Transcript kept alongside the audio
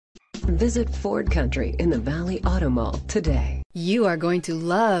Visit Ford Country in the Valley Auto Mall today. You are going to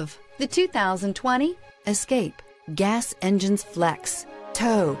love the 2020 Escape. Gas engines flex,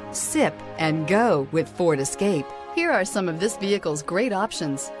 tow, sip, and go with Ford Escape. Here are some of this vehicle's great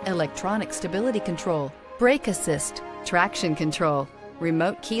options: electronic stability control, brake assist, traction control,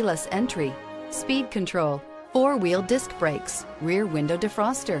 remote keyless entry, speed control, four-wheel disc brakes, rear window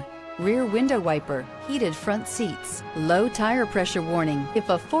defroster, rear window wiper, heated front seats, low tire pressure warning. If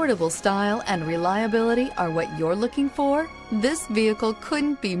affordable style and reliability are what you're looking for, this vehicle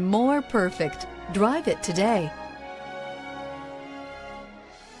couldn't be more perfect. Drive it today.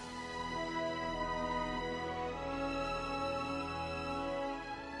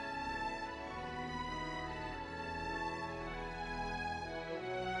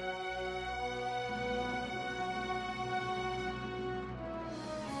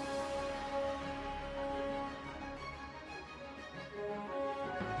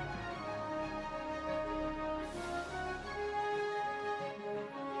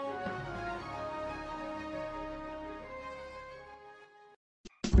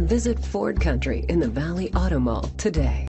 Visit Ford Country in the Valley Auto Mall today.